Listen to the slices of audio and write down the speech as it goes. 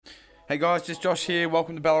Hey guys, just Josh here.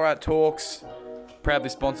 Welcome to Ballarat Talks. Proudly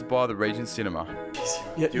sponsored by the Regent Cinema.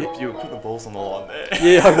 You were putting the balls on the line there.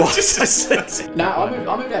 Yeah, I was. No, I moved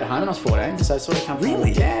out of home when I was 14, so I sort of come from...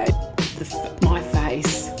 Really? Yeah. My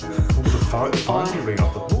face. The phone's moving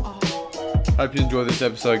off the hook. Hope you enjoy this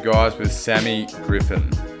episode, guys, with Sammy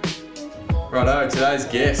Griffin. Righto, today's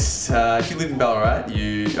guest. If you live in Ballarat,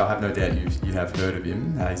 I have no doubt you have heard of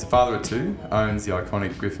him. He's a father of two, owns the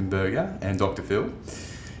iconic Griffin Burger and Dr. Phil.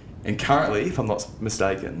 And currently, if I'm not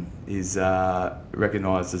mistaken, is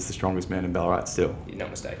recognised as the strongest man in Ballarat still. You're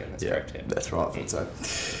not mistaken, that's correct. Yeah. That's right, I thought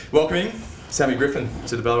so. Welcoming Sammy Griffin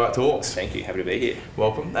to the Ballarat Talks. Thank you, happy to be here.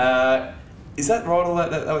 Welcome. Is that right? All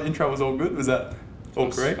that intro was all good? Was that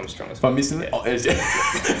all correct? I'm strong as If I'm missing it? Yeah. Oh, there's-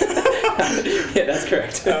 Yeah, that's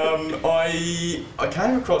correct. I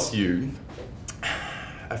came across you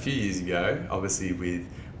a few years ago, obviously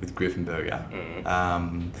with Griffin Burger.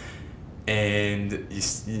 And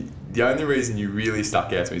the only reason you really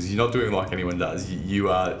stuck out to me is you're not doing like anyone does. You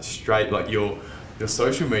are straight, like your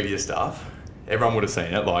social media stuff, everyone would have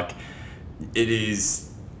seen it, like it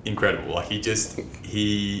is incredible. Like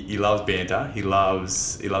he loves banter, he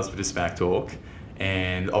loves a bit of smack talk,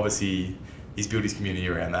 and obviously he's built his community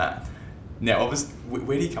around that. Now, obviously,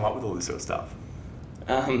 where do you come up with all this sort of stuff?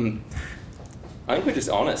 I think we're just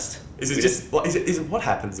honest. Is it what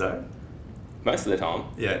happens though? Most of the time.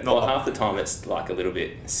 Yeah, Well, half the time it's like a little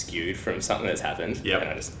bit skewed from something that's happened. Yep.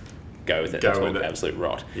 And I just go with it Go and talk with it. absolute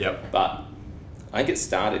rot. Yep. But I think it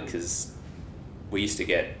started because we used to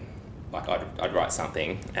get, like I'd write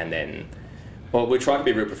something and then, well, we'd try to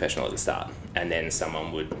be real professional at the start, and then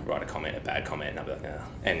someone would write a bad comment, and I'd be like, "Ah."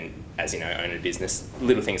 And as you know, owning a business,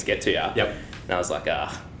 little things get to you. Yep. And I was like,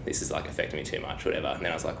 this is like affecting me too much, whatever. And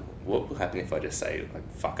then I was like, what will happen if I just say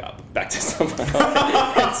like fuck up back to someone?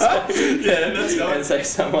 And so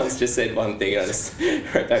someone's just said one thing and I just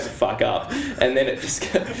wrote back to fuck up, and then it just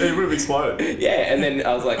It would have exploded. yeah, and then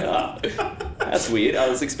I was like, that's weird. I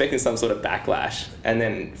was expecting some sort of backlash, and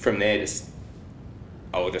then from there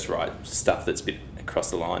I will just write stuff that's a bit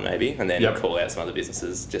across the line maybe, and then Yep. call out some other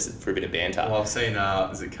businesses just for a bit of banter. Well, I've seen,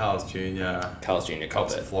 is it Carl's Jr.? Carl's Jr. cop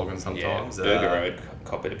Cops it. are flogging sometimes. Yeah, Burger Road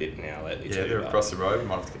cop it a bit now lately Yeah, too. they're but- across the road.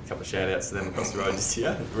 Might have to get a couple of shout outs to them across the road just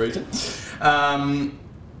here, the region.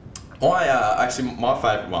 Actually, my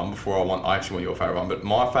favourite one, I actually want your favourite one, but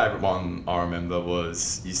my favourite one I remember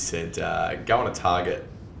was you said, go on a Target.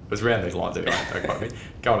 It was around these lines anyway, don't quote me.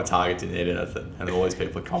 Go on a Target, didn't need anything. And all these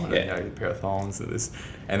people are commenting, Yeah. a pair of thongs and this.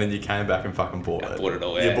 And then you came back and fucking bought it. I bought it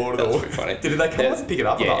all, You yeah. bought it That was all. pretty funny. Did they come up and pick it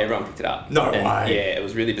up? or Yeah, not? everyone picked it up. No And, way. Yeah, it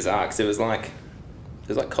was really bizarre because it was like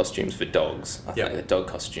costumes for dogs. I Yep. think a dog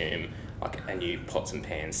costume, like a new pots and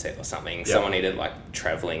pans set or something. Yep. Someone needed like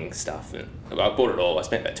travelling stuff, and I bought it all. I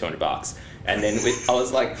spent about $200, and then I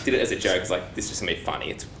was like, did it as a joke. It's like, this is just gonna be funny.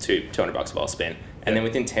 It's $200 well spent. And then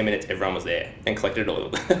within 10 minutes, everyone was there and collected it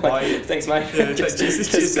all. Like, thanks, mate. Yeah,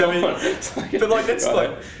 just go I mean, on. It's like, But like that's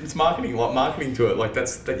right. like it's marketing to it. Like that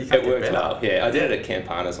you can't It get worked better. well. Yeah, I did it at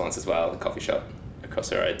Campanas once as well, the coffee shop across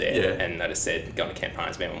the road there. Yeah. And I just said, go to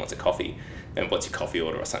Campanas, if anyone wants a coffee, and what's your coffee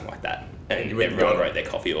order or something like that. And you went and everyone got it. wrote their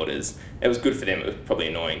coffee orders. It was good for them. It was probably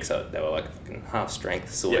annoying because they were like fucking half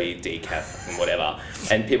strength, soy, decaf, and whatever.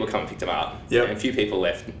 And people come and picked them up. Yep. And a few people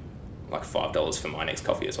left like $5 for my next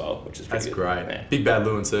coffee as well, which is pretty That's good. great. Yeah. Big Bad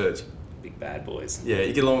Lou and Serge. Big bad boys. Yeah,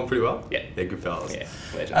 you get along pretty well? Yeah. They're good fellas. Yeah,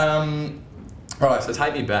 legends. Right, so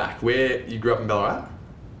take me back. Where you grew up in Ballarat?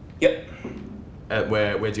 Yep.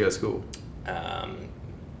 Where'd you go to school?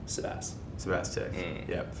 Sebas. Sebastech. Mm.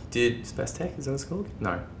 Yep. Did Sebastech, is that what it's called?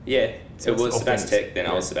 No. Yeah, So it was it's Sebas Phoenix. Tech, then I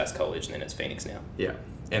Yeah. was Sebas College, and then it's Phoenix now. Yeah.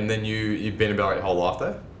 And then you've been in Ballarat your whole life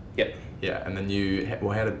though? Yep. Yeah. And then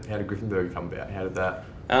how did Griffin Burger come about? How did that?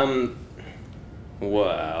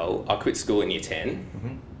 Well, I quit school in year 10,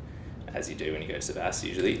 Mm-hmm. as you do when you go to Sebas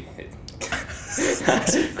usually.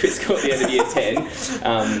 Quit school at the end of year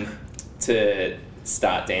 10 to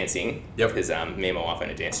start dancing. Yep. Because me and my wife own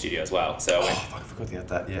a dance studio as well. So I went, Fuck, I forgot about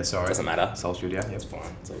that. Yeah, sorry. doesn't matter. Soul Studio, yep. It's fine,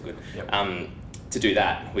 it's all good. Yep. To do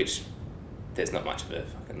that, which there's not much of a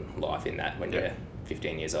fucking life in that when Yep. you're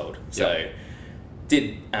 15 years old. So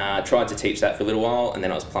tried to teach that for a little while, and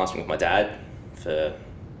then I was plastering with my dad for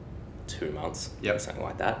 2 months, Yep. or something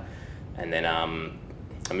like that. And then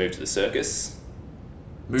I moved to the circus.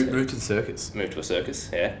 Moved to the circus. Moved to a circus,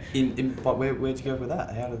 yeah. But where'd you go with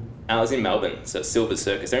that? How did? I was in Melbourne, so it's Silver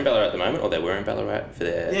Circus. They're in Ballarat at the moment, or they were in Ballarat for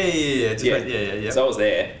their... Yeah. So I was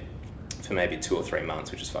there for maybe 2 or 3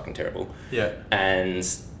 months, which is fucking terrible. Yeah. And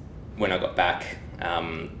when I got back,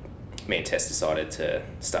 me and Tess decided to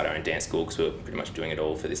start our own dance school because we were pretty much doing it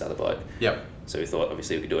all for this other bloke. Yep. So we thought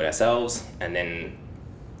obviously we could do it ourselves, and then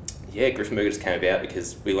yeah, Griffin Burger just came about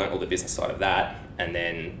because we learnt all the business side of that, and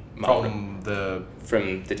then my older- From the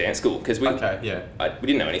from the dance school, because we we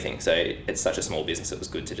didn't know anything, so it's such a small business. It was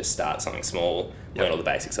good to just start something small, Yep. learn all the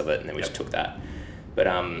basics of it, and then we just took that. But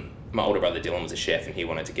my older brother Dylan was a chef, and he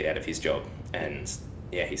wanted to get out of his job, and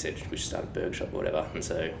yeah, he said we should start a burger shop or whatever, and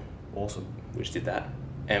so awesome. we just did that.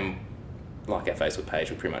 And like our Facebook page,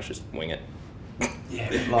 we pretty much just wing it. Yeah,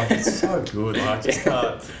 like it's so good. Like I just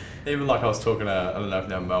can't. Even like I was talking to, I don't know if you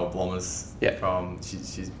know Mel Blommers Yeah. from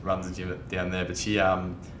she runs a gym down there, but she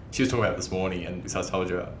was talking about it this morning, and because I told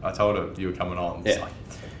her you were coming on. It's Yeah. like,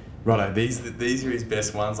 righto, these are his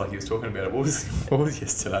best ones. Like he was talking about it. What was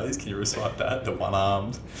yesterday's? Can you recite that? The one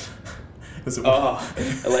armed. A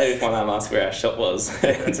lady with one arm asked where our shop was,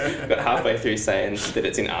 and got halfway through saying that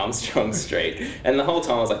it's in Armstrong Street, and the whole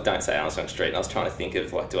time I was like, don't say Armstrong Street, and I was trying to think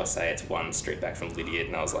of like, do I say it's one street back from Lydiard,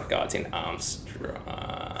 and I was like, oh, it's in Armstrong.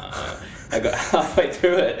 I got halfway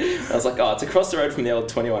through it, and I was like, oh, it's across the road from the old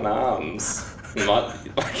 21 Arms. And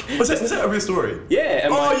was that a real story? Yeah.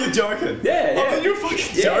 And you're joking. Yeah. Oh, you're fucking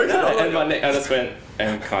joking. No, Oh my and my neck, I just went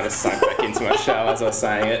and kind of sunk back into my show as I was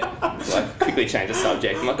saying it. Like, quickly changed the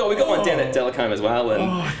subject. I'm like, oh, we got one down at Delacombe as well. And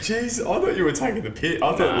Oh, jeez. I thought you were taking the piss.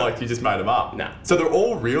 I thought, Nah. like, you just made them up. Nah. So they're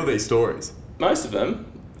all real, these stories? most of them,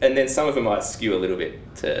 and then some of them I skew a little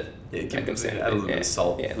bit to Yeah, make them sound add a little bit of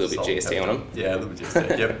salt. Yeah, a little bit salt, GST pepper. on them. Yeah, a little bit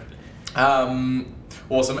GST, yep.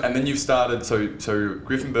 Awesome. And then you've started, so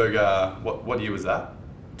Griffin Burger, what year was that?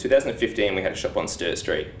 2015, we had a shop on Sturt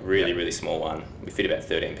Street, really small one. We fit about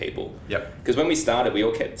 13 people. Yep. Because when we started, we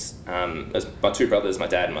all kept, as my two brothers, my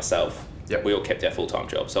dad and myself, Yep. we all kept our full-time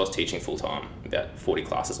jobs. So I was teaching full-time, about 40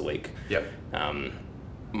 classes a week. Yep.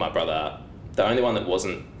 My brother, the only one that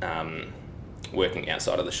wasn't working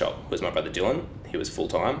outside of the shop was my brother Dylan. He was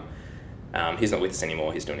full-time. He's not with us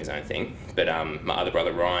anymore, he's doing his own thing. But my other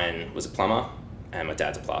brother Ryan was a plumber, and my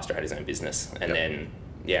dad's a plasterer, had his own business. And Yep.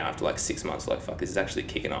 then, after like 6 months, like, fuck, this is actually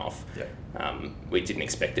kicking off. Yep. We didn't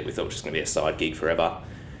expect it, we thought it was just going to be a side gig forever.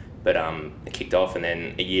 But it kicked off, and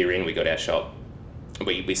then a year in, we got our shop.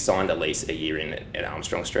 We signed a lease a year in at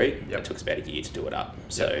Armstrong Street. Yep. It took us about a year to do it up.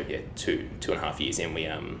 So, two and a half years in,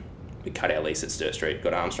 we cut our lease at Sturt Street,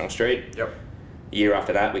 got Armstrong Street. Yep. A year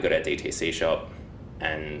after that, we got our DTC shop,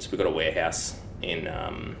 and we got a warehouse in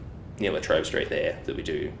near Latrobe Street there that we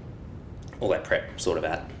do all that prep sort of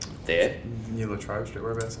at there, Near Latrobe Street,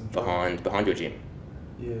 whereabouts in behind your gym.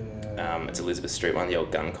 Yeah. It's Elizabeth Street one, the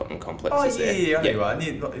old gun cotton complex Oh, is there. yeah, I know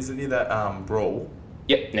you are. Is it near that Brawl?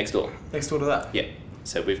 Yep, next door. Next door to that? Yep.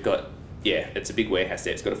 So we've got, it's a big warehouse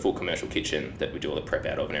there. It's got a full commercial kitchen that we do all the prep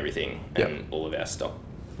out of and everything, Yep. and all of our stock,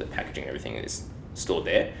 the packaging and everything is stored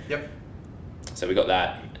there. Yep. So we got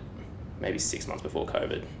that maybe 6 months before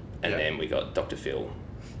COVID, and Yep. then we got Dr. Phil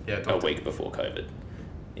Yeah, a week before COVID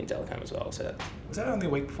in Delacombe as well. So Was that only a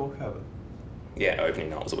week before COVID? opening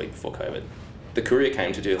night was a week before COVID. The Courier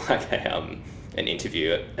came to do like an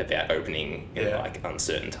interview about opening in like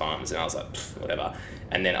uncertain times, and I was like, whatever.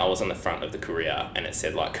 And then I was on the front of the Courier, and it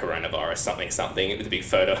said like coronavirus something with a big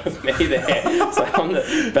photo of me there. So I'm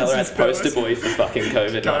the Ballarat's poster boy for fucking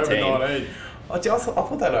COVID-19. COVID-19. I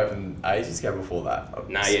thought that opened ages ago before that.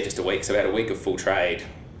 Just a week. So we had a week of full trade.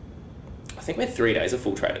 I think we had 3 days of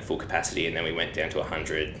full trade at full capacity, and then we went down to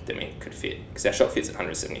 100. Then we could fit, because our shop fits at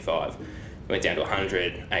 175. We went down to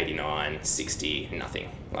 100, 89, 60, nothing.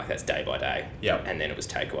 Like that's day by day. Yep. And then it was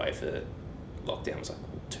takeaway for lockdown. It was like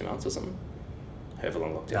 2 months or something. However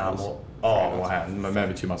long lockdown was. Wow.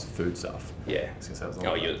 Maybe 2 months of food stuff. Yeah. I was gonna say it was Oh,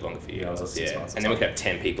 longer. you longer for you. Yeah, it was like 6 months or And then we could have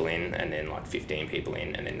 10 people in, and then like 15 people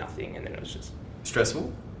in, and then nothing, and then it was just,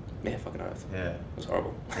 Stressful? fucking oath. Yeah. It was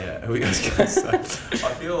horrible. Yeah, I was gonna say.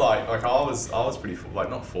 I feel like I was pretty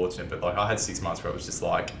not fortunate, but like I had 6 months where it was just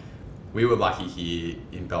like we were lucky here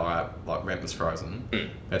in Ballarat, like rent was frozen. Mm. We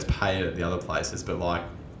had to pay it at the other places, but like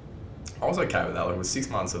I was okay with that. Like it was 6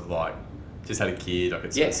 months of like just had a kid, I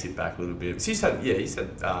could sort of sit back a little bit. So you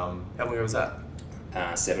said how long ago was that?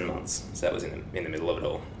 7 months. So that was in the middle of it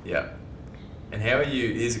all. Yeah. And how are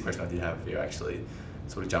you? Here's a question I did have for you actually,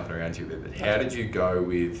 sort of jumping around to you a bit. But how did you go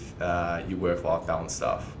with your work-life balance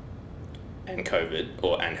stuff And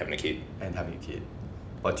COVID, and having a kid. and having a kid?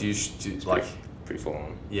 Like, do you Pretty full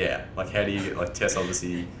on. yeah? Like, how do you get like Tess?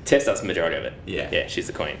 Obviously, Tess does the majority of it. Yeah. Yeah, she's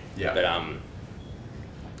the queen. Yeah. But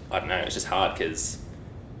I don't know. It's just hard because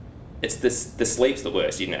it's the sleep's the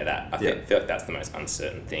worst. You know that. I feel like that's the most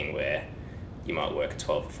uncertain thing, where you might work a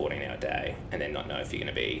 12 or 14-hour day and then not know if you're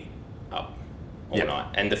going to be up all night.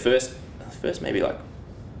 And the first maybe like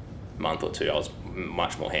month or two, I was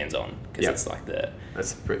much more hands-on because it's like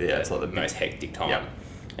it's like the most hectic time. Yep.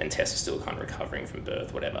 And Tess was still kind of recovering from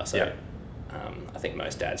birth, whatever. So Yep. I think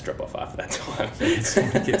most dads drop off after that time.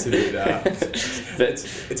 It gets a bit. But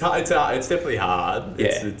It's hard. It's definitely hard.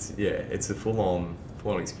 Yeah. It's a full on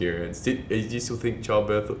experience. Do you still think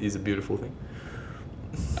childbirth is a beautiful thing?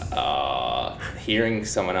 hearing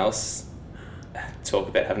someone else talk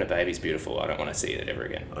about having a baby is beautiful. I don't want to see it ever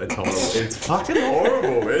again. It's horrible. It's fucking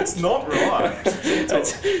horrible. It's not right.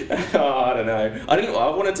 I don't know. I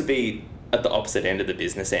wanted to be at the opposite end of the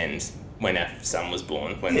business end when our son was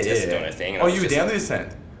born, when Tess was doing her thing. And Oh, I was you were just down this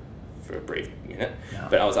end? for a brief minute, No.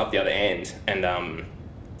 but I was up the other end, and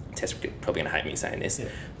Tess probably gonna hate me saying this, Yeah.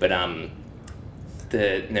 but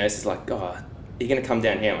the nurse is like, "Oh, are you gonna come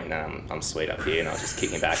down here?" I'm like, "No, I'm sweet up here," and I was just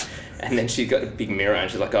kicking back. And then she got a big mirror, and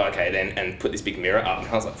she's like, "Oh, okay, then," and put this big mirror up, and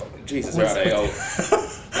I was like, "Fucking Jesus, right?"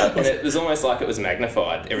 And it was almost like it was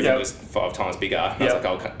magnified. Everything Yep. was 5 times bigger. And I was Yep.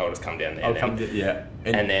 like, I'll just come down there. I'll then. come to, yeah.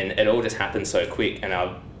 And then it all just happened so quick, and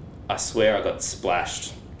I swear I got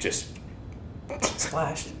splashed, just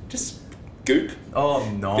splashed. goop. Oh,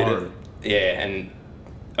 no. Bit of, yeah, and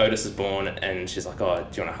Otis was born, and she's like, "Oh,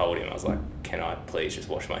 do you want to hold him?" I was like, "Can I please just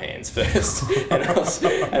wash my hands first?" and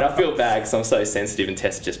I feel bad because I'm so sensitive, and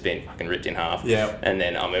Tess had just been fucking ripped in half. Yeah. And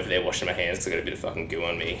then I'm over there washing my hands because I got a bit of fucking goo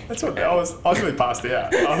on me. That's what I was really passed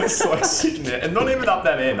out. I was like sitting there, and not even up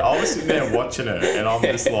that end. I was sitting there watching her, and I'm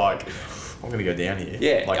just like, I'm gonna go down here.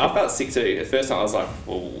 Yeah, like, I felt sick too. The first time I was like,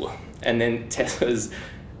 "Whoa," and then Tess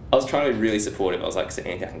I was trying to be really supportive. I was like, "Is there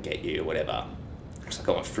anything I can get you or whatever?" She's like,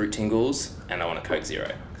 "I want fruit tingles and I want a Coke Zero."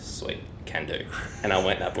 Sweet, can do. And I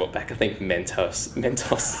went and I brought back, I think, Mentos and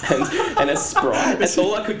a Sprite. That's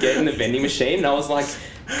all I could get in the vending machine. And I was like,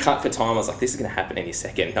 cut for time. I was like, this is going to happen any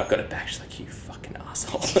second. And I got it back. She's like, "You fucking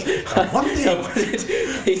asshole. I wanted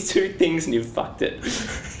these 2 things and you fucked it."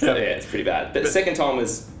 So, yeah, it's pretty bad. But the second time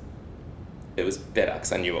was better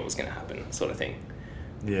because I knew what was going to happen, sort of thing.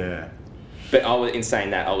 Yeah. But in saying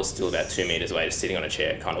that, I was still about 2 meters away, just sitting on a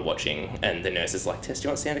chair, kind of watching. And the nurse is like, "Tess, do you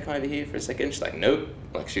want Sam to come over here for a second?" She's like, "Nope."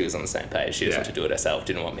 Like, she was on the same page. She just wanted to do it herself.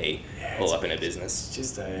 Didn't want me all up in her business. It's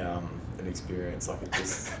just an experience. Like, it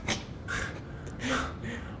just.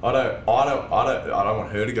 I don't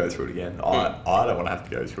want her to go through it again. I don't want to have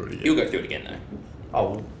to go through it again. You'll go through it again, though.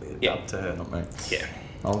 Oh, Yeah. up to her, not me. Yeah.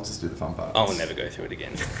 I'll just do the fun part. I'll never go through it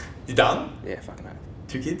again. You done? Yeah, fucking no.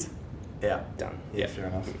 2 kids? Yeah. Done. Yeah, fair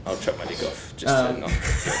enough. I'll chop my dick off just to not go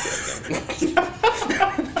through it again.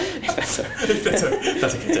 If that's all right.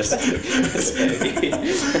 That's a contestant.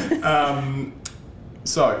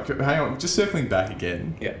 So, hang on, just circling back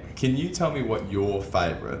again. Yeah. Can you tell me what your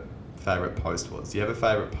favourite post was? Do you have a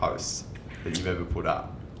favourite post that you've ever put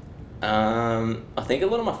up? I think a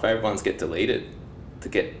lot of my favourite ones get deleted.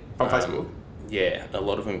 On Facebook? Yeah, a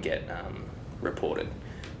lot of them get reported.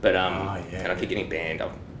 But yeah. and I keep getting banned.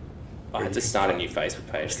 I had to start a new Facebook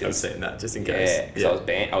page. I'm saying that just in case. Yeah, because I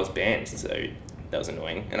was banned, so that was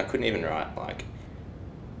annoying. And I couldn't even write like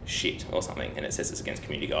shit or something, and it says it's against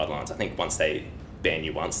community guidelines. I think once they ban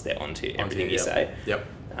you once, they're onto everything you say. Yep.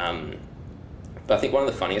 But I think one of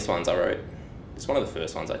the funniest ones I wrote, it's one of the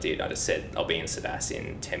first ones I did, I just said, "I'll be in Sebas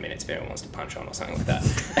in 10 minutes if anyone wants to punch on," or something like that.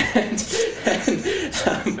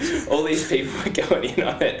 and all these people were going in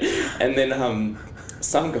on it. And then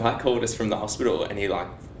some guy called us from the hospital, and he like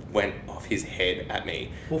went off his head at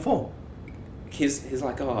me. What for? He's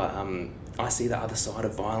like, "Oh, I see the other side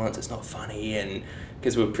of violence, it's not funny," and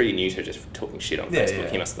because we were pretty new to just talking shit on Yeah, Facebook, yeah.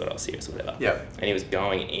 he must have thought I was serious or whatever. Yeah. And he was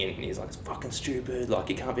going in, and he's like, "It's fucking stupid, like,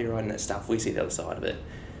 you can't be writing that stuff, we see the other side of it."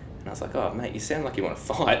 And I was like, "Oh, mate, you sound like you want to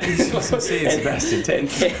fight." Seeing Sebastian 10.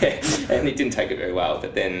 Yeah, and he didn't take it very well,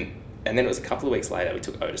 but then it was a couple of weeks later, we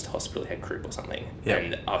took Otis to hospital, he had croup or something. Yeah.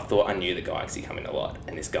 And I thought I knew the guy because he come in a lot,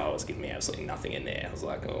 and this guy was giving me absolutely nothing in there. I was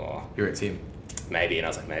like, "Oh, You're at Tim. maybe," and I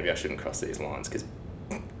was like, "Maybe I shouldn't cross these lines because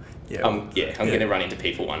Yeah. I'm going to run into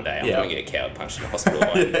people one day. I'm Yeah. going to get a coward punched in the hospital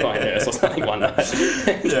by a nurse or something one day.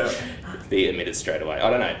 Yeah. Be admitted straight away. I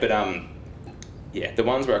don't know, but yeah, the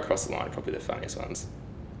ones where I cross the line are probably the funniest ones.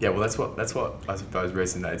 Yeah, well, that's what I suppose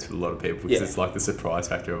resonates with a lot of people because Yeah. it's like the surprise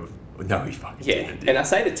factor of, no, he fucking Yeah, didn't. and I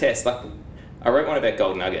say to Tess, like, I wrote one about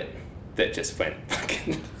Gold Nugget that just went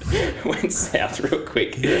south real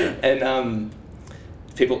quick. Yeah. And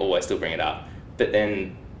people always still bring it up, but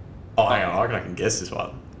then Oh, hang on, I reckon I can guess this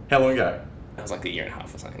one. How long ago? that was like a year and a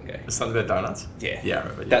half or something ago. Something about donuts? Yeah. Yeah, I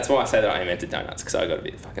remember. Yeah. That's why I say that I invented donuts, because I got a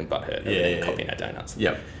bit fucking butthurt over Yeah, them yeah, copying yeah. our donuts.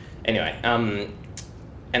 Yep. Anyway,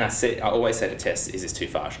 and I always say to Tess, "Is this too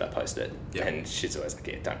far? Should I post it?" Yeah. And she's always like,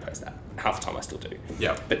 "Yeah, don't post that." Half the time I still do.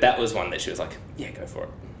 Yeah. But that was one that she was like, "Yeah, go for it."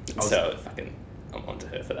 was- So I'm onto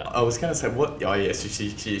her for that. I was going to say, what? Oh, yeah, so she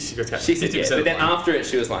got She said yeah, 50% but then of the after it,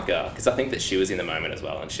 she was like, because I think that she was in the moment as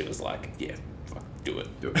well, and she was like, "Yeah, fuck, do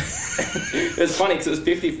it. Do it. It was funny because it was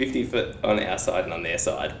 50-50 on our side and on their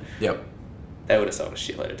side. Yep. They would have sold a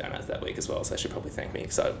shitload of donuts that week as well, so they should probably thank me.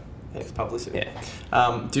 So, It's publicity. yeah.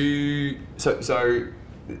 So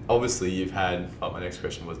obviously you've had, my next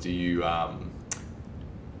question was, do you,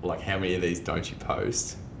 like how many of these don't you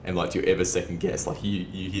post? And like, do you ever second guess? Like you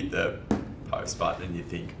hit the post button and you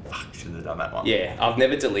think, fuck, shouldn't have done that one. Yeah, I've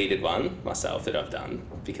never deleted one myself that I've done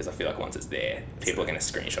because I feel like once it's there, people are going to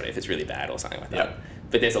screenshot it if it's really bad or something like that. Yep.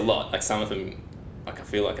 But there's a lot. Like some of them, like I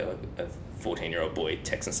feel like a 14-year-old boy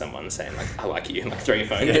texting someone saying like, I like you, and like throwing your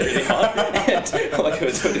phone down really hard. And all I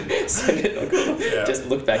could send it, like, just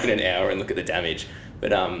look back in an hour and look at the damage.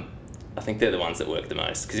 But I think they're the ones that work the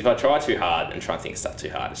most. Because if I try too hard and try and think stuff too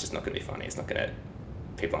hard, it's just not going to be funny. It's not going to...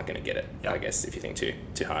 People aren't going to get it, I guess, if you think too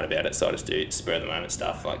hard about it. So I just do spur of the moment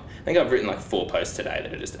stuff. Like I think I've written like 4 posts today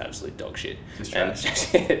that are just absolute dog shit. Just and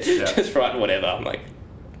trash. just write whatever. I'm like,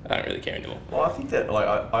 I don't really care anymore. Well, I think that like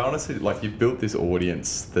I honestly like you've built this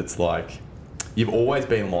audience that's like you've always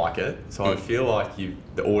been like it. So I feel like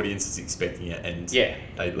the audience is expecting it, and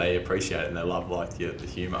they appreciate it and they love like the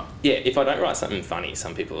humour. Yeah, if I don't write something funny,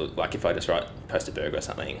 some people like if I just post a burger or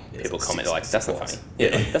something, people it's comment six like that's not squats. funny.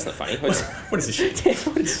 Yeah, like, that's not funny. What is this shit?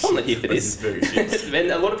 I'm not here for What is this. this burger shit?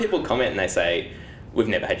 And a lot of people comment and they say, "We've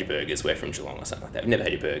never had your burgers. We're from Geelong or something like that. We've never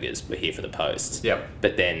had your burgers. We're here for the post." Yep.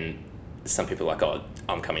 But then some people are like, "Oh,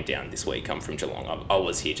 I'm coming down this week. I'm from Geelong. I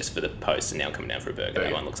was here just for the post, and now I'm coming down for a burger.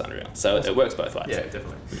 That one looks unreal." So it works both ways. Yeah,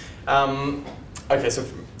 definitely. Okay, so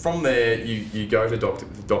from there you go to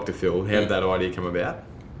Dr. Phil. How did that idea come about?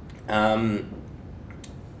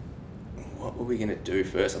 What were we going to do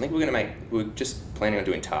first? I think we were just planning on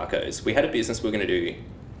doing tacos. We had a business we were going to do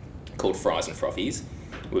called Fries and Frothies.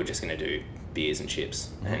 We were just going to do beers and chips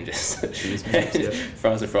and just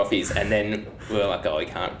fries and frothies. And then we were like, oh, we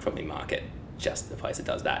can't probably market just the place that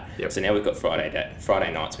does that. Yep. So now we've got Friday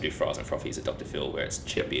nights we do Fries and Frothies at Dr. Phil, where it's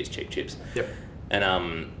cheap beers, cheap chips. Yep.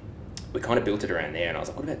 And we kind of built it around there, and I was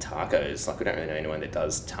like, what about tacos? Like, we don't really know anyone that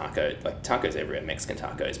does tacos everywhere, Mexican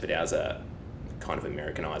tacos, but ours are kind of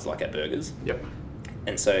Americanized like our burgers. Yep.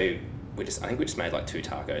 And so I think we just made like 2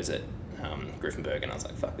 tacos at Griffenberg, and I was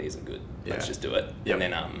like, fuck, these are good. Let's just do it. Yep.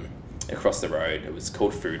 And then across the road, it was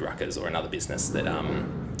called Food Ruckers, or another business that I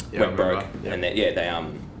went broke. remember. Yep. And they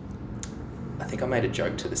I think I made a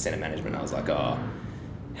joke to the centre management. I was like, oh,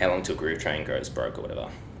 how long till Groove Train goes broke or whatever?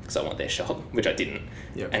 Because I want their shop, which I didn't.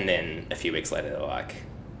 Yep. And then a few weeks later, they were like,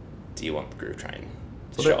 do you want the Groove Train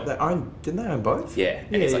to Well, shop? didn't they own both? Yeah,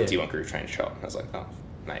 and he's like, yeah. do you want Groove Train to shop? And I was like, oh,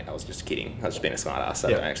 mate, I was just kidding. I was just being a smart ass. I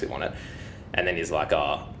Yeah. don't actually want it. And then he's like,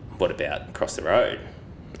 oh, what about across the road?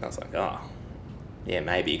 And I was like, oh, yeah,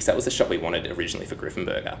 maybe. Because that was the shop we wanted originally for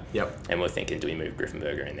Griffenberger. Yep. And we were thinking, do we move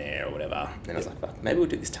Griffenberger in there or whatever? And I was like, fuck, maybe we'll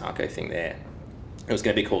do this taco thing there. It was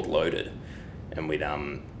going to be called Loaded. And we'd,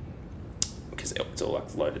 because it's all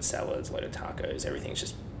like loaded salads, loaded tacos, everything's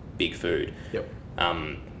just big food. Yep.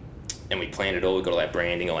 And we planned it all. We got all our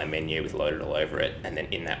branding, all our menu with Loaded all over it. And then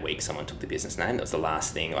in that week, someone took the business name. That was the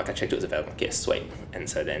last thing. Like I checked, it was available. Yes, sweet. And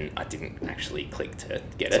so then I didn't actually click to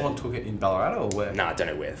get Someone took it in Ballarat or where? No, I don't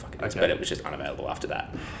know where the fuck it is, Okay. but it was just unavailable after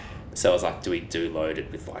that. So I was like, do we do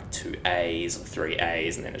Loaded with like 2 A's or 3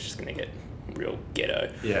 A's, and then it's just gonna get real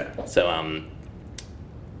ghetto. Yeah. So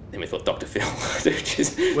then we thought Dr. Phil, which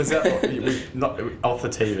is Was that not off the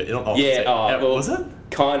TV? Not off yeah, the TV. well, Was it?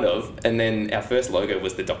 Kind of. And then our first logo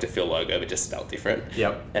was the Dr. Phil logo, but just spelled different.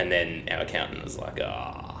 Yep. And then our accountant was like,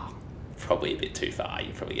 probably a bit too far.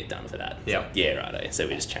 You'd probably get done for that. Yep. Yeah, righto. So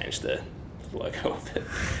we just changed the logo of it.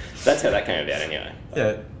 That's how that came about anyway.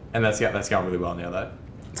 Yeah, and that's going really well now though.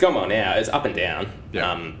 It's gone well now. It's up and down.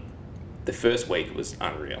 Yeah. The first week was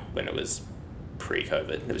unreal when it was pre-COVID.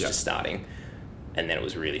 It was Yep. just starting. And then it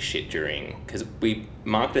was really shit because we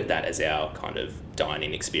marketed that as our kind of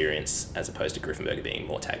dine-in experience as opposed to Griffenberger being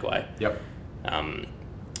more takeaway. Yep.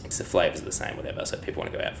 Because the flavours are the same, whatever. So people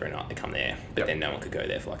want to go out for a night, they come there. But Yep. then no one could go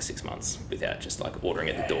there for like 6 months without just like ordering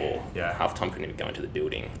at the door. Yeah. Half the time couldn't even go into the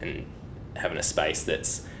building, and having a space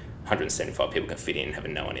that's 175 people can fit in,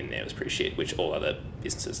 having no one in there was pretty shit, which all other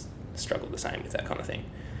businesses struggle the same with that kind of thing.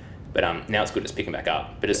 But now it's good, it's picking back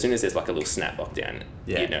up. But as soon as there's like a little snap lockdown,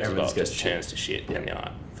 Yeah, you know, everyone it gets just turns to shit. And you're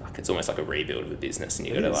like, fuck, it's almost like a rebuild of a business. And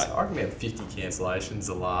you got to like, I reckon we had 50 cancellations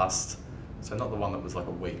the last, so not the one that was like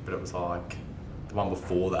a week, but it was like the one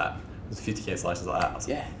before that. It was 50 cancellations like that. I was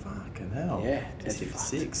Yeah. like, fucking hell. Yeah, Just it's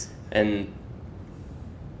hit 6. and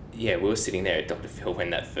yeah, we were sitting there at Dr. Phil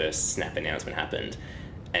when that first snap announcement happened,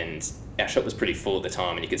 and our shop was pretty full at the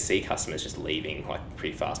time, and you could see customers just leaving like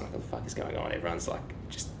pretty fast. I'm like, what the fuck is going on? Everyone's like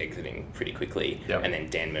just exiting pretty quickly. Yep. And then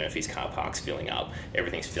Dan Murphy's car park's filling up.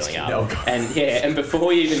 Everything's filling No, up. God. And before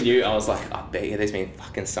we even knew, I was like, I bet you there's been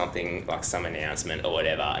fucking something, like some announcement or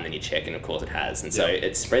whatever. And then you check, and of course it has. And so Yep.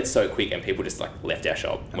 it spread so quick, and people just like left our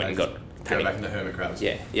shop, went and got Go panicked. back into hermit crabs.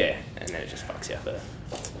 Yeah, and then it just fucks you up for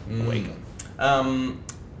a week.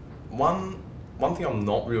 One thing I'm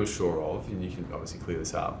not real sure of, and you can obviously clear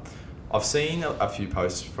this up. I've seen a few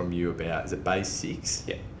posts from you about, is it Base 6?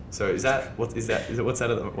 Yeah. So what's that? What It's is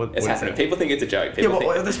happening. that? People think it's a joke. Yeah, People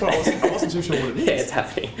well, think, that's what I wasn't too sure what it is. yeah, it's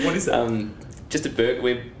happening. What is that? Just a burger.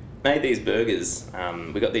 We've made these burgers.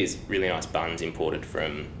 We got these really nice buns imported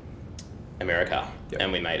from America, Yep.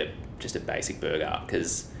 and we made just a basic burger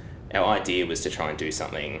because our idea was to try and do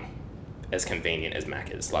something as convenient as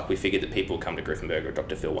Macca's. Like, we figured that people come to Griffenberger or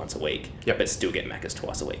Dr. Phil once a week, Yep. but still get Macca's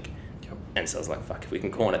twice a week. Yep. And so I was like, fuck, if we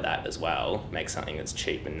can corner that as well, make something that's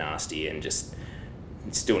cheap and nasty and just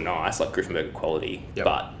still nice, like Griffenberger quality, Yep.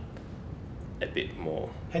 but a bit more.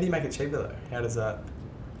 How do you make it cheaper though? How does that?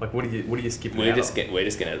 Like, what do you skip? We're just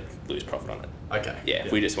gonna lose profit on it. Okay. Yeah,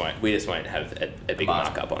 Yep. we just won't have a big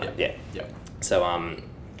Margin. markup on it. Yeah. Yep. So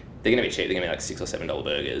they're gonna be cheap. They're gonna be like $6 or $7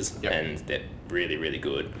 burgers, Yep. and they're really, really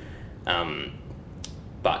good.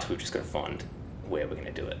 But we've just got to find where we're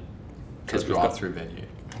gonna do it Because we've got drive-through venue.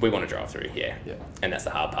 we want to drive through, yeah. Yeah. And that's the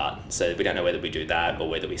hard part. So we don't know whether we do that or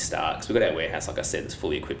whether we start, because we've got our warehouse, like I said, that's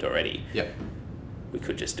fully equipped already. Yep. We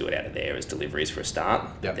could just do it out of there as deliveries for a start.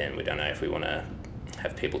 Yep. Then we don't know if we want to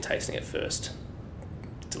have people tasting it first,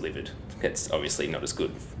 delivered. It's obviously not as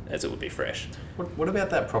good as it would be fresh. What about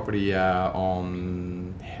that property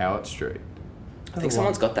on Howard Street? I think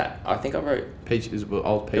someone's got that. I think I wrote. Peaches,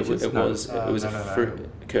 old It Peaches. was. It No. was a No. fruit.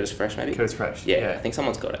 Curtis Fresh, maybe. Curtis Fresh. Yeah, I think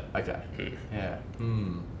someone's got it. Okay. Mm. Yeah.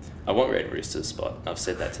 I want Red Roosters, but I've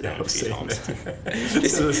said that to them a few times.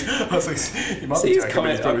 I was like, you might See be his joking, but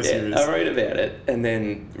comment. it's probably serious. I wrote about it, and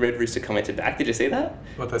then Red Rooster commented back. Did you see that?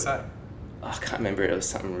 What'd they say? Oh, I can't remember. It was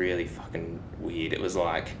something really fucking weird. It was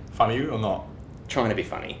like Funny or not? trying to be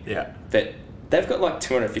funny. Yeah. But they've got like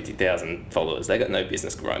 250,000 followers. They got no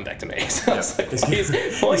business writing back to me. So I was like, why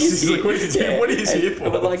is He's he? like, what is he- what is he here for?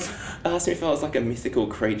 But like, asked me if I was like a mythical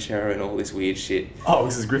creature and all this weird shit. Oh,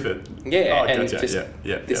 this is Griffith. Yeah, Oh, and gotcha. just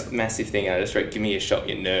Yeah. this massive thing. And I just wrote, "Give me a shot,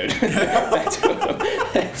 you nerd." Back to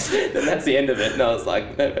him. And that's the end of it. And I was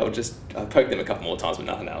like, no, I poked them a couple more times, but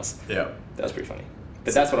nothing else. Yeah. That was pretty funny.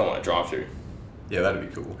 But that's what I want to drive through. Yeah, that'd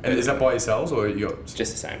be cool. And is that by yourselves or you got?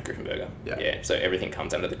 Just the same, Griffenberger. Yeah. So everything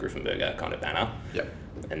comes under the Griffenberger kind of banner. Yep.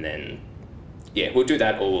 And then, yeah, we'll do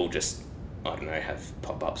that, or we'll just, I don't know, have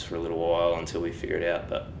pop-ups for a little while until we figure it out.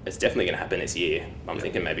 But it's definitely going to happen this year. I'm Yeah.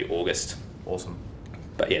 thinking maybe August. Awesome.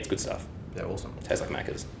 But yeah, it's good stuff. Yeah, awesome. Tastes like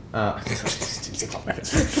Macca's.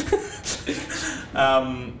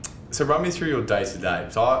 So run me through your day to day.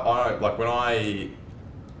 So I like when I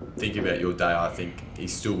think about your day, I think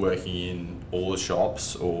he's still working in all the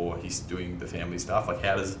shops or he's doing the family stuff. Like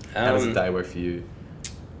how does a day work for you?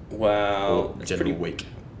 Well, Or it's general pretty week.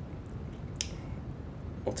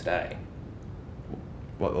 Well, today,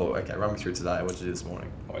 Okay, run me through today. What did you do this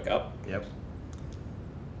morning? I woke up. Yep.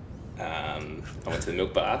 I went to the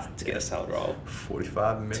milk bar to get a salad roll.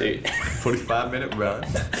 45 minute run.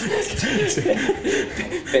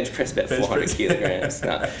 Bench press about 400 kilograms.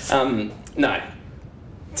 No.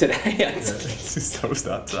 Today, Still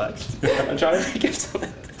start today. I'm trying to think of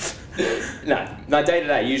something. No, my day to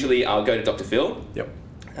day, usually I'll go to Dr. Phil. Yep.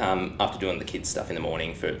 After doing the kids' stuff in the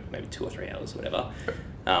morning for maybe 2 or 3 hours, whatever.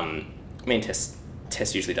 Me and Tess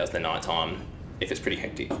usually does the night time. If it's pretty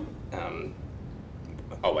hectic,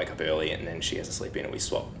 I'll wake up early and then she has a sleep in and we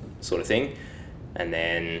swap sort of thing. And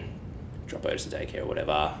then drop over to daycare or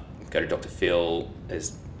whatever. Go to Dr. Phil.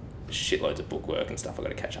 There's shitloads of bookwork and stuff I've got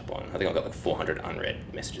to catch up on. I think I've got like 400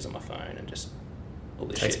 unread messages on my phone and just all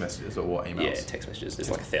this Text shit. messages or what? Emails? Yeah, text messages. There's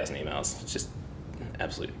like 1,000 emails. It's just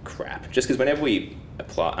absolute crap. Just because whenever we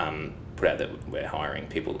apply, put out that we're hiring,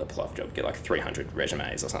 people apply for a job, get like 300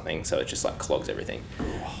 resumes or something. So it just like clogs everything.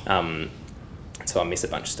 So I miss a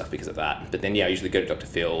bunch of stuff because of that. But then yeah, I usually go to Dr.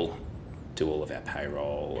 Phil, do all of our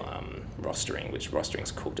payroll, rostering, which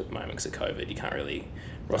rostering's cooked at the moment because of COVID. You can't really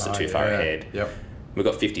roster too far ahead. Yep. We've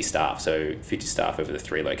got 50 staff, so 50 staff over the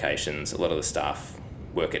 3 locations. A lot of the staff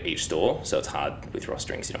work at each store, so it's hard with rostering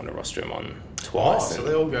because you don't want to roster them on twice. Oh, so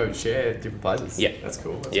they all go share different places? Yeah. That's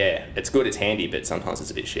cool. Yeah, it's good, it's handy, but sometimes it's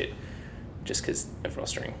a bit shit just because of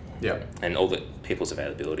rostering. Yeah. And all the people's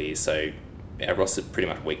availability. So our roster's pretty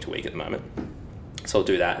much week to week at the moment. So I'll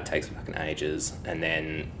do that, it takes fucking ages. And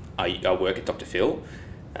then I work at Dr. Phil,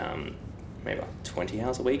 maybe like 20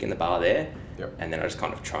 hours a week in the bar there. Yep. And then I just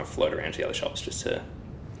kind of try and float around to the other shops just to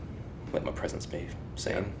let my presence be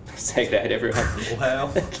seen. Say good day to everyone. Wow.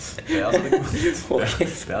 Bows to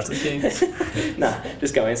the Kings. Nah,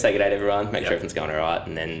 just go in, say good day to everyone, make sure Yep. everything's going alright,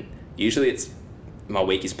 and then usually it's my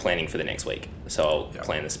week is planning for the next week. So I'll Yep.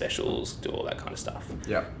 plan the specials, do all that kind of stuff.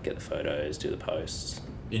 Yeah. Get the photos, do the posts.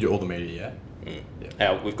 You do all the media, yeah?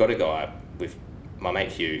 Yeah. We've got a guy with my mate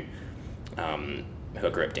Hugh, who I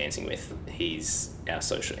grew up dancing with. He's our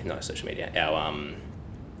social media, our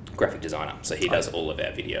graphic designer. So he does all of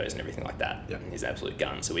our videos and everything like that. Yeah. He's an absolute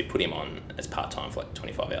gun. So we put him on as part-time for like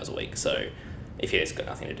 25 hours a week. So if he has got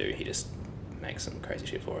nothing to do, he just makes some crazy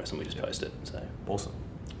shit for us and we just post it. So Awesome.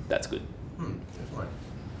 that's good. Definitely.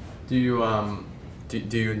 Do you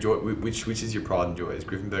do you enjoy which is your pride and joy? Is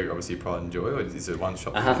Griffenberg obviously your pride and joy, or is it one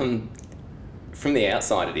shop? From the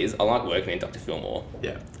outside it is. I like working in Dr. Fillmore.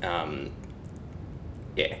 Yeah.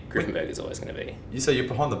 Yeah, Griffenberg is always going to be. You say you're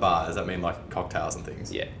behind the bar. Does that mean like cocktails and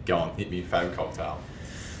things? Yeah. Go on, hit me. Favorite cocktail.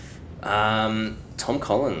 Tom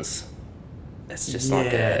Collins. That's just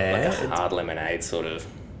like a hard lemonade sort of.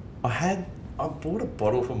 I bought a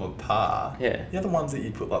bottle from a par. Yeah. The other ones that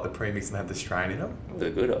you put like the premix and have the strain in them. Was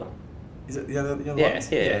it good or? Is it the other Yeah,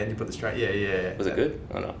 ones? yeah. And you put the strain. Yeah. Was it good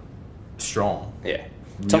or not? Strong. Yeah.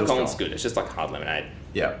 Real Tom Collins is strong. good. It's just like hard lemonade.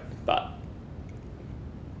 Yeah. But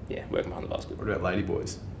yeah, working behind the bar's good. What about Lady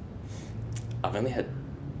Boys? I've only had.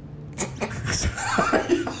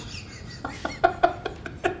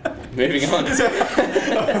 Moving on.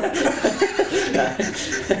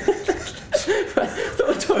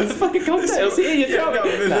 What the fucking cocktails here? You tell me.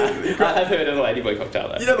 I've heard of the Ladyboy cocktail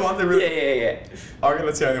though. You know the ones that really. Yeah. I reckon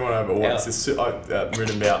that's the only one I ever Yeah. want. It's I've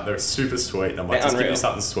written them out. They're super sweet. And I'm like, They're just give me unreal.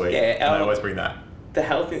 something sweet. Yeah, and I always bring that. The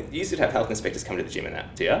you used to have health inspectors come to the gym and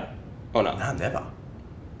that, do you? Or not? Nah, never.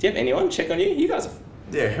 Do you have anyone check on you? You guys are.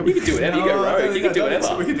 Yeah, You can do whatever. You go rogue. You can do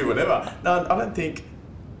whatever. We can do whatever. No, I don't think.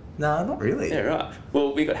 No, not really. Yeah, right.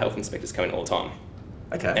 Well, we got health inspectors coming all the time.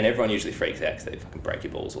 Okay. And everyone usually freaks out because they fucking break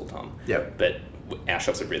your balls all the time. Yep. But our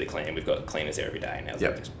shops are really clean. We've got cleaners there every day, and ours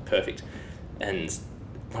Yep. are just perfect. And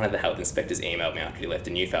one of the health inspectors emailed me after he left. A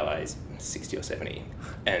new fella, he's 60 or 70,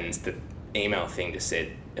 and the email thing just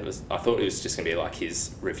said I thought it was just gonna be like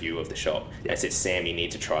his review of the shop. And it said, "Sam, you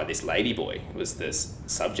need to try this Ladyboy." Was the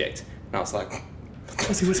subject, and I was like.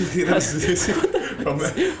 What's he from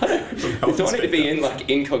I wanted to be in like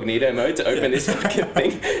incognito mode to open this fucking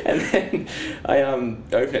thing, and then I opened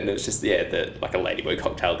it and it was just like a Ladyboy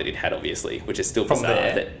cocktail that he'd had obviously, which is still From bizarre.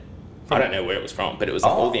 there? That I don't know where it was from, but it was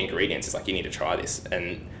like all Oh. the ingredients. It's like you need to try this,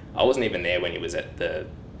 and I wasn't even there when he was at the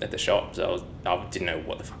shop, so I didn't know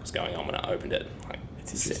what the fuck was going on when I opened it. Like,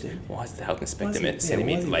 It's interesting. why is the health inspector Why is he- sending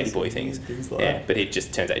yeah, me why is he Ladyboy sending things? you things like Yeah, that? but it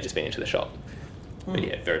just turns out he'd just been into the shop. But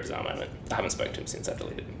yeah, very bizarre moment. I haven't spoken to him since I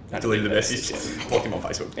deleted him. I Deleted the deleted message. Blocked him on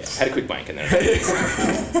Facebook. Yeah, had a quick wank and then.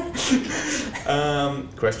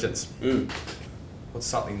 Questions. What's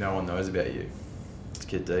something no one knows about you? Let's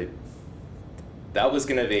get deep. That was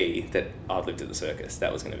gonna be that I'd lived at the circus.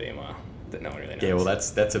 That was gonna be that no one really knows. Yeah, well,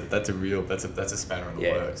 that's a real spanner in the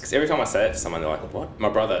yeah. works. Because every time I say it to someone, they're like, "What?" My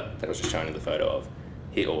brother, that I was just showing you the photo of,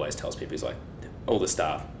 he always tells people, he's like, all the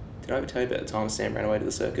staff. Did I ever tell you about the time Sam ran away to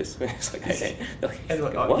the circus? It's like 18. They're like, And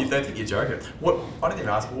like, what? you don't think you're joking. What? I didn't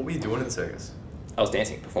even ask. What were you doing in the circus? I was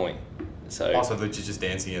dancing, performing. So. Also, literally just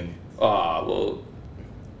dancing and. Oh, well,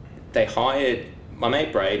 they hired my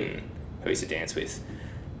mate Braden, who I used to dance with.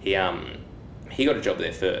 He got a job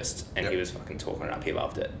there first, and he was fucking talking it up. He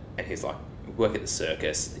loved it, and he's like, work at the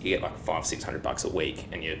circus. You get like $500-600 a week,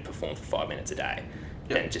 and you perform for 5 minutes a day,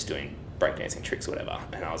 and just doing breakdancing tricks or whatever.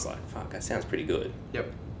 And I was like, fuck, that sounds pretty good.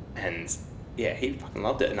 Yep. And yeah, he fucking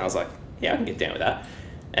loved it, and I was like, yeah, I can get down with that.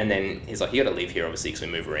 And then he's like, you got to live here obviously because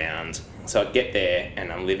we move around. So I get there,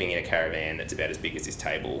 and I'm living in a caravan that's about as big as this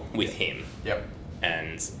table with him. Yep.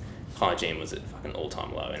 And hygiene was at fucking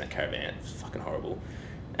all-time low in that caravan. It was fucking horrible.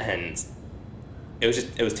 And it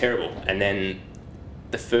was terrible. And then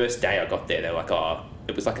the first day I got there, they were like, oh,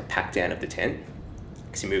 it was like a pack down of the tent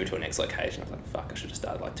because you move into a next location. I was like, fuck, I should have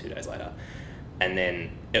started like 2 days later. And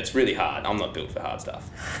then it's really hard. I'm not built for hard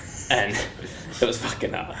stuff. And it was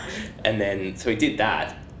fucking hard. And then, so we did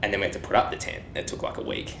that, and then we had to put up the tent. It took like a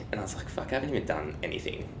week. And I was like, fuck, I haven't even done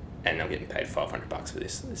anything. And I'm getting paid $500 for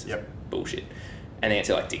this. This is bullshit. And then had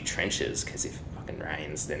to like dig trenches because if it fucking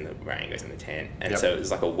rains, then the rain goes in the tent. And so it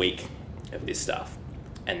was like a week of this stuff.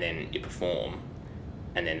 And then you perform.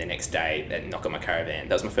 And then the next day, they knock on my caravan.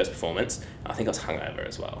 That was my first performance. I think I was hungover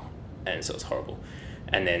as well. And so it was horrible.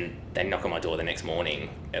 And then they knock on my door the next morning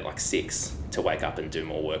at like 6 to wake up and do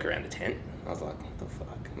more work around the tent. I was like, what the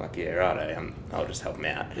fuck? I'm like, yeah, righto, I'll just help them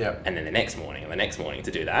out. Yep. And then the next morning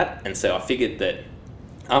to do that. And so I figured that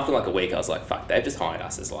after like a week, I was like, fuck, they've just hired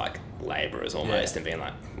us as like labourers almost, Yeah. and being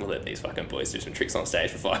like, we'll let these fucking boys do some tricks on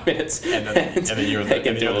stage for 5 minutes, And then you're they can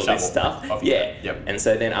and do you're all the shovel. this stuff. Oh, Yeah. Yep. And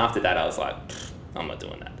so then after that, I was like, I'm not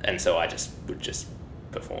doing that. And so I just would just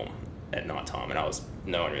perform at night time, and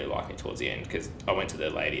no one really liked me towards the end because I went to the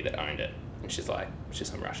lady that owned it. And she's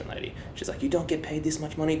some Russian lady. She's like, you don't get paid this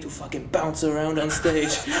much money to fucking bounce around on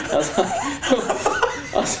stage. I was like,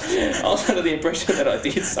 I was under the impression that I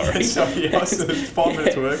did, sorry. So yeah, so it's 5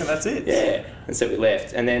 minutes work and that's it. Yeah. And so we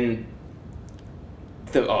left. And then,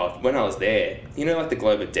 when I was there, you know, like the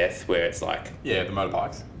Globe of Death where it's like, Yeah, the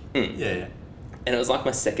motorbikes. Mm. Yeah. and it was like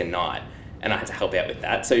my second night, and I had to help out with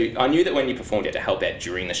that. So I knew that when you performed, you had to help out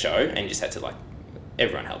during the show, and you just had to like,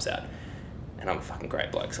 everyone helps out. And I'm a fucking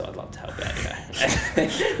great bloke, so I'd love to help out, you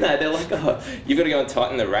know. No, they're like, oh, you've got to go and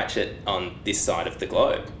tighten the ratchet on this side of the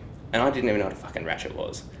globe. And I didn't even know what a fucking ratchet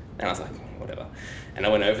was. And I was like, whatever. And I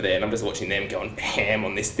went over there, and I'm just watching them going ham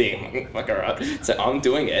on this thing. I'm like, all right. So I'm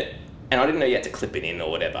doing it, and I didn't know you had to clip it in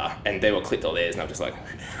or whatever. And they were clipped all theirs, and I'm just like,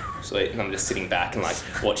 sweet. And I'm just sitting back and like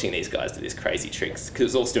watching these guys do these crazy tricks, because it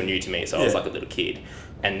was all still new to me, so I was like a little kid.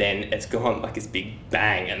 And then it's gone like this big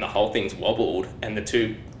bang, and the whole thing's wobbled, and the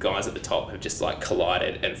two guys at the top have just like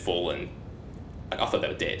collided and fallen. Like, I thought they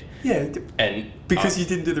were dead. Yeah, And because you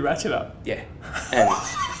didn't do the ratchet up. yeah, and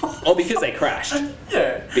because they crashed.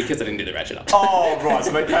 Yeah. Because I didn't do the ratchet up. Oh, right,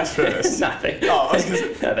 so they crashed first. No,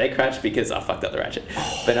 they crashed because I fucked up the ratchet.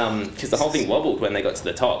 But because the whole thing wobbled when they got to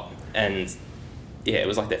the top, and yeah, it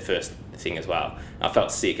was like their first thing as well. I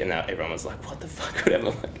felt sick, and now everyone was like, "What the fuck?" Whatever.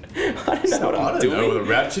 I'm like, I don't know what I'm doing. I don't know what a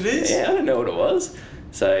ratchet is. Yeah, I don't know what it was.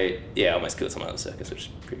 So yeah, I almost killed someone at the circus, which is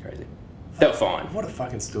pretty crazy. They were fine. What a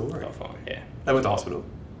fucking story. They were fine. Yeah. They went to hospital.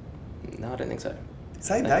 No, I don't think so.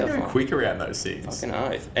 Say No, they they're go fine. quick around those things. Fucking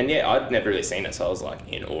oath. And yeah, I'd never really seen it, so I was like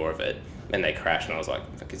in awe of it. And they crashed, and I was like,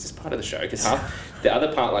 "Fuck, is this part of the show?" Because the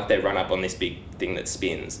other part, like they run up on this big thing that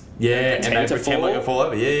spins. Yeah, and pretend they to pretend like fall. they fall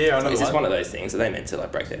over. Yeah, I know. Is the this one. one of those things? Are they meant to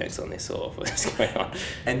like break their necks on this, or what's going on?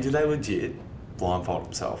 And do they legit blindfold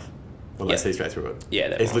themselves? Or they Yeah. see straight through it? Yeah,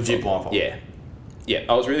 they're It's legit blindfold. Yeah, yeah.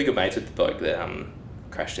 I was really good mates with the bloke that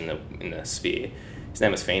crashed in the Sphere. His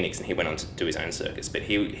name was Phoenix, and he went on to do his own circus. But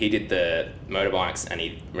he did the motorbikes, and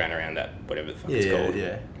he ran around that whatever the fuck it's called.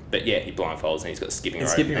 Yeah. But yeah, he blindfolds, and he's got a skipping And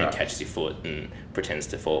rope, skipping and rope. catches your foot and pretends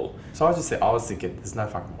to fall. So I was thinking, there's no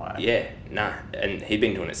fucking way. Yeah, nah. And he'd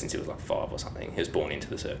been doing it since he was like 5 or something. He was born into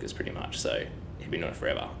the circus pretty much, so he'd been doing it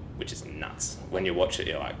forever, which is nuts. When you watch it,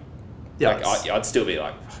 you're like, Yeah, I'd still be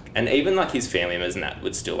like, fuck. And even like his family members and that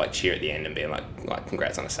would still like cheer at the end and be like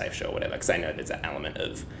congrats on a safe show or whatever, because they know there's that element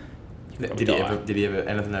of. Did he ever,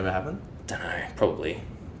 anything ever happen? Don't know, probably,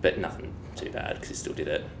 but nothing too bad because he still did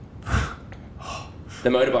it. The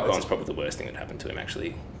motorbike one's probably the worst thing that happened to him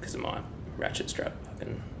actually because of my ratchet strap.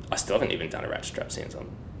 I still haven't even done a ratchet strap since. I'm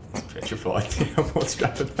Petrified. I'm more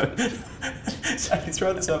strapping than. So you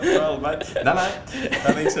throw this up well, mate. No, I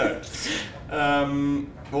think so.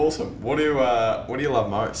 Awesome. What do you love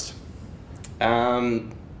most? I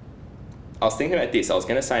was thinking about this. I was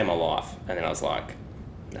going to say my life, and then I was like,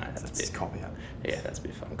 no, that's a That's bit. copy out. Yeah, that's a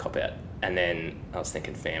bit fucking cop out. And then I was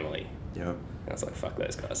thinking family. Yeah. And I was like, fuck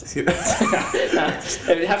those guys. It'd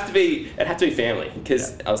have to be family,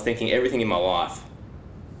 because I was thinking everything in my life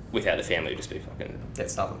without the family would just be fucking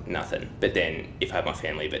That's nothing. nothing. But then if I had my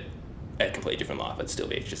family but a completely different life, I'd still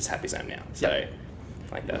be just as happy as I am now. So I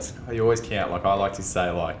think that's You always count. Like I like to say,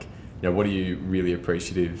 like, you know, what are you really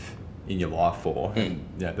appreciative in your life for? And,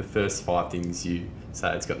 you know, the first 5 things you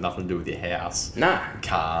say, it's got nothing to do with your house,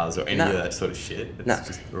 cars, or any Nah. of that sort of shit. It's Nah.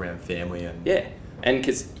 just around family and yeah. And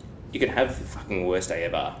because you could have the fucking worst day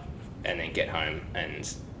ever and then get home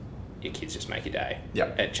and your kids just make your day.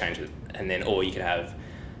 Yep. It changes. And then, or you could have,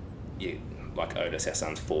 like Otis, our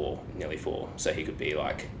son's 4, nearly 4, so he could be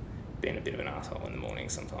like being a bit of an asshole in the morning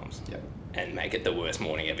sometimes. Yep. And make it the worst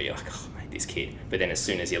morning ever. You're like, oh, mate, this kid. But then as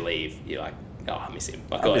soon as you leave, you're like, oh, I miss him.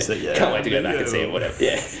 Like, I miss it, yeah. can't wait to go back Yeah. and see him, whatever.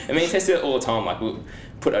 Yeah. I mean, he says it all the time. Like, we'll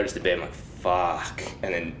put Otis to bed, I'm like, fuck.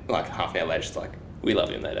 And then, like, half an hour later, it's like, we love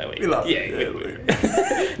him though, don't we? We love yeah, him.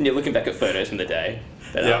 And you're looking back at photos from the day.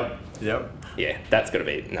 But, Yep. yeah, that's got to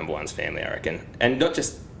be number one's family, I reckon. And not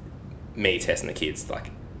just me testing the kids. Like,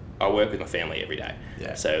 I work with my family every day.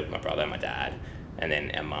 Yeah. So my brother, my dad, and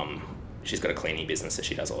then our mum, she's got a cleaning business, so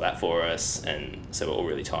she does all that for us. And so we're all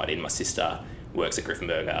really tied in. My sister works at Griffin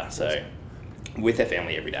Burger, so with our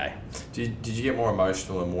family every day. Did you get more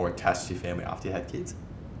emotional and more attached to your family after you had kids?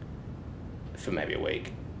 For maybe a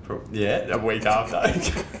week. A week after.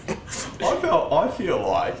 I feel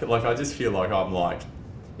like I just feel like I'm like,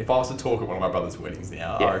 if I was to talk at one of my brother's weddings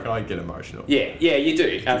now, Yeah. I reckon I'd get emotional. Yeah, you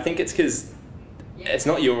do. I think it's because it's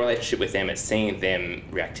not your relationship with them, it's seeing them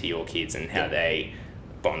react to your kids and how they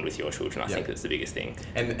bond with your children. I think that's the biggest thing.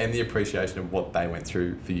 And the appreciation of what they went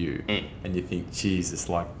through for you. And you think, Jesus,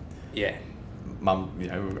 like, Yeah. Mum, you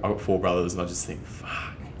know, I've got 4 brothers, and I just think,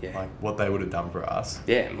 fuck, Yeah. like what they would have done for us.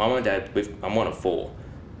 Yeah, my mum and dad, I'm one of 4.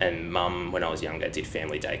 And mum, when I was younger, did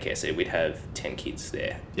family daycare, so we'd have 10 kids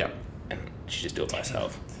there. Yep. And she'd just do it by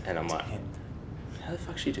herself. And I'm like, how the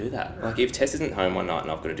fuck should she do that? Like, if Tess isn't home one night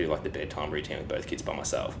and I've got to do like the bedtime routine with both kids by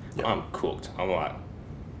myself, Yep. I'm cooked. I'm like,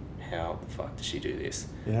 how the fuck does she do this?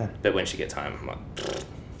 Yeah. But when she gets home, I'm like,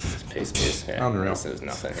 piss. Yeah, Unreal. There's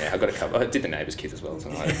nothing. Yeah, I got a couple. I did the neighbours' kids as well, so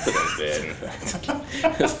I put them in bed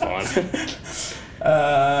and it was fine.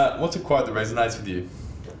 What's a quote that resonates with you?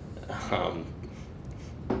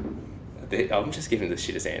 I'm just giving the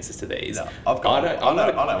shittest answers to these. No, I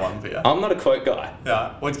know one for you. I'm not a quote guy.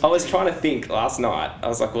 Yeah. I was trying to think last night. I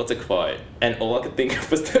was like, what's a quote? And all I could think of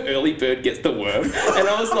was the early bird gets the worm. And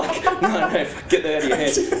I was like, no, get that out of your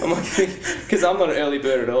head. I'm like, because I'm not an early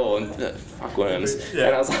bird at all. And fuck worms. Yeah.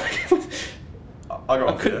 And I was like,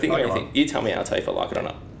 I couldn't think of anything. You tell me, I'll tell you if I like it or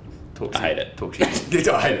not. Talk I hate it. Talk shit.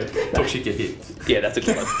 I hate it. Talk shit, get hit. Yeah, that's a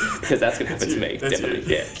quote. Because that's going to happen to me. That's Definitely.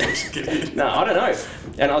 you. Yeah. Talk shit, get hit. No, I don't know.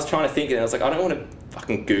 And I was trying to think, and I was like, I don't want to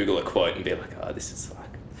fucking Google a quote and be like, oh, this is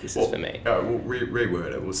for me. We'll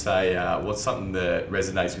reword it. We'll say, what's something that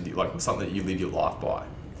resonates with you, like what's something that you live your life by?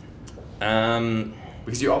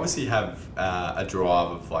 Because you obviously have a drive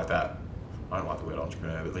of like that. I don't like the word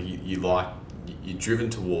entrepreneur, but like you're driven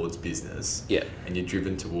towards business. Yeah. And you're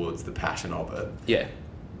driven towards the passion of it. Yeah.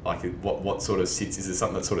 Like what sort of sits? Is there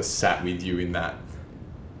something that sort of sat with you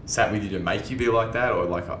to make you be like that, or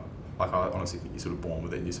like I honestly think you're sort of born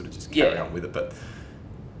with it and you sort of just carry on with it. But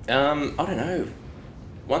I don't know.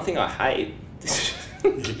 One thing I hate.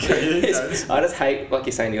 I I just hate, like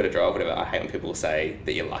you're saying, you got to drive, whatever. I hate when people say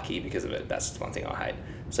that you're lucky because of it. That's one thing I hate.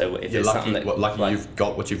 So if you're there's lucky, something that like, you've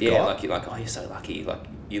got what you've got. Yeah, like you're like, oh, you're so lucky. Like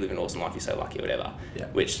you live an awesome life. You're so lucky, or whatever. Yeah.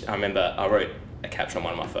 Which I remember, I wrote a caption on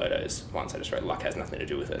one of my photos once. I just wrote, luck has nothing to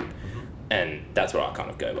do with it. And that's what I kind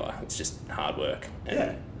of go by. It's just hard work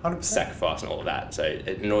and 100%. sacrifice and all of that. So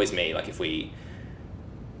it annoys me, like if we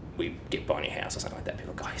get buy a new house or something like that,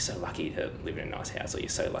 people go, oh, you're so lucky to live in a nice house, or you're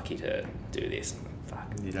so lucky to do this.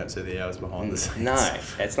 Fuck. You don't see the hours behind the scenes. No,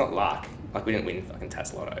 it's not luck. Like we didn't win fucking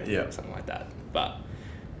Tas Lotto Yeah. something like that. But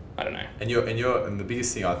I don't know. And the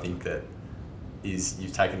biggest thing I think that is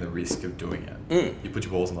you've taken the risk of doing it. You put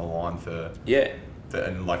your balls on the line for Yeah.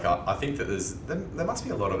 and like I think that there must be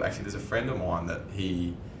a lot of, actually there's a friend of mine that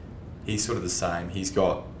he's sort of the same. He's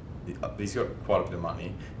got quite a bit of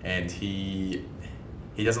money, and he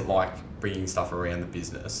doesn't like bringing stuff around the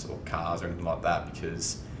business or cars or anything like that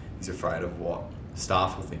because he's afraid of what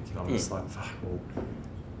staff will think. And I'm just like, fuck, well,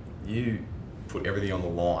 you put everything on the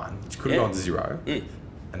line, which could have gone to zero,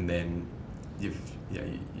 and then you're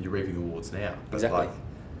reaping the rewards now. But Exactly. like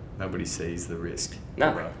nobody sees the risk.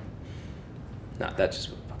 No, that just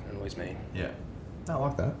fucking annoys me. Yeah. I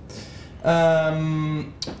like that.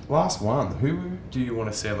 Last one. Who do you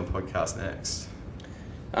want to see on the podcast next?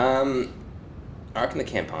 I reckon the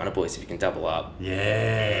Campana boys, if you can double up.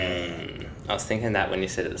 Yeah. I was thinking that when you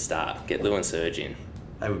said at the start, get Lou and Serge in.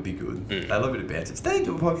 They would be good. They love a bit of banter. Did they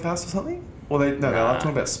do a podcast or something? Or they like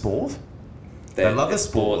talking about sport? They love the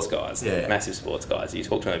sports sport. guys. Yeah. Massive sports guys. You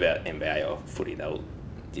talk to them about NBA or footy,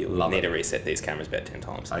 you'll Love need it. to reset these cameras about 10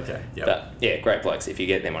 times. Okay. Yeah. But yeah, great blokes if you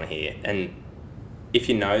get them on here. And if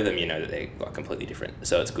you know them, you know that they're like completely different.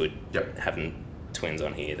 So it's good having twins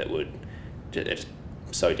on here that they're just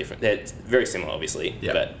so different. They're very similar, obviously,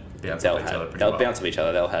 but they'll bounce off each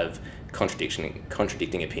other. They'll have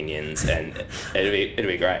contradicting opinions, and it'll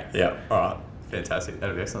be great. Yeah. All right. Fantastic.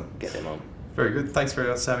 That'll be excellent. Get them on. Very good. Thanks very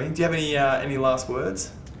much, Sammy. Do you have any last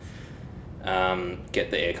words?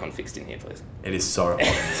 Get the aircon fixed in here, please. It is so hot.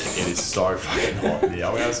 It is so fucking hot. Yeah,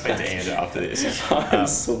 I'm going to speak to Andrew after this. I'm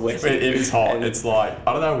sweating. It is hot. And it's like,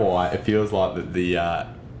 I don't know why, it feels like the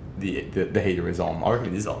heater is on. I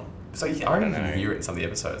reckon it is on. So I reckon you can hear it in some of the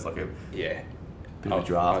episodes, like a bit of a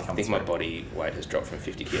draft. I think my body weight has dropped from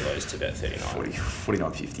 50 kilos to about 39.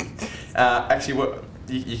 49.50. Actually, what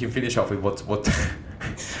you can finish off with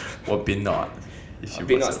what bin night?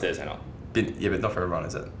 Bin night's Thursday night. Yeah, but not for everyone,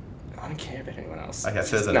 is it? I don't care about anyone else. Okay,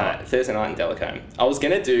 Thursday night. No, Thursday night in Delacombe. I was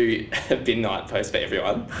going to do a bin night post for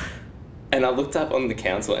everyone, and I looked up on the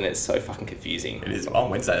council, and it's so fucking confusing. It is on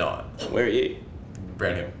Wednesday night. Where are you?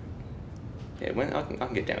 Brown Hill. Yeah, I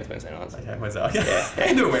can get down with Wednesday nights. Okay, Wednesday. Okay. Yeah. I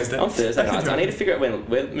can do it Wednesday. On Thursday nights. I need to figure out when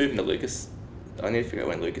we're moving to Lucas. I need to figure out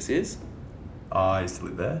when Lucas is. I used to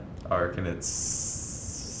live there. I reckon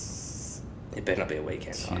it's It better not be a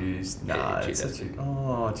weekend. right? Tuesday. Yeah, Nah, it's Tuesday's such good. a,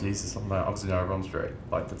 oh Jesus! I was in Oberon Street.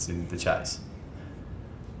 Like that's in the Chase.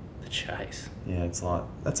 The Chase. Yeah, it's like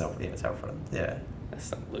that's Alfred. Yeah, it's Alfred. Yeah. That's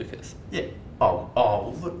St. Lucas. Yeah.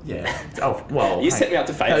 Oh, look, yeah. Oh, well. You set me up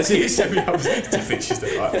to fail. You set me up. Definitely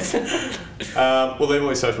Tuesday, right? We'll leave all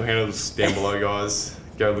his social handles down below, guys.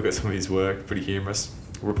 Go look at some of his work. Pretty humorous.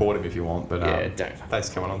 Report him if you want, but Yeah, don't. thanks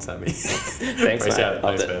for coming on, Sammy. Thanks, Appreciate mate. it.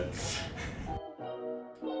 Loved Thanks, it.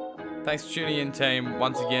 man. Thanks for tuning in, team.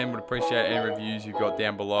 Once again, would appreciate any reviews you've got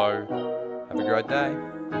down below. Have a great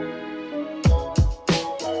day.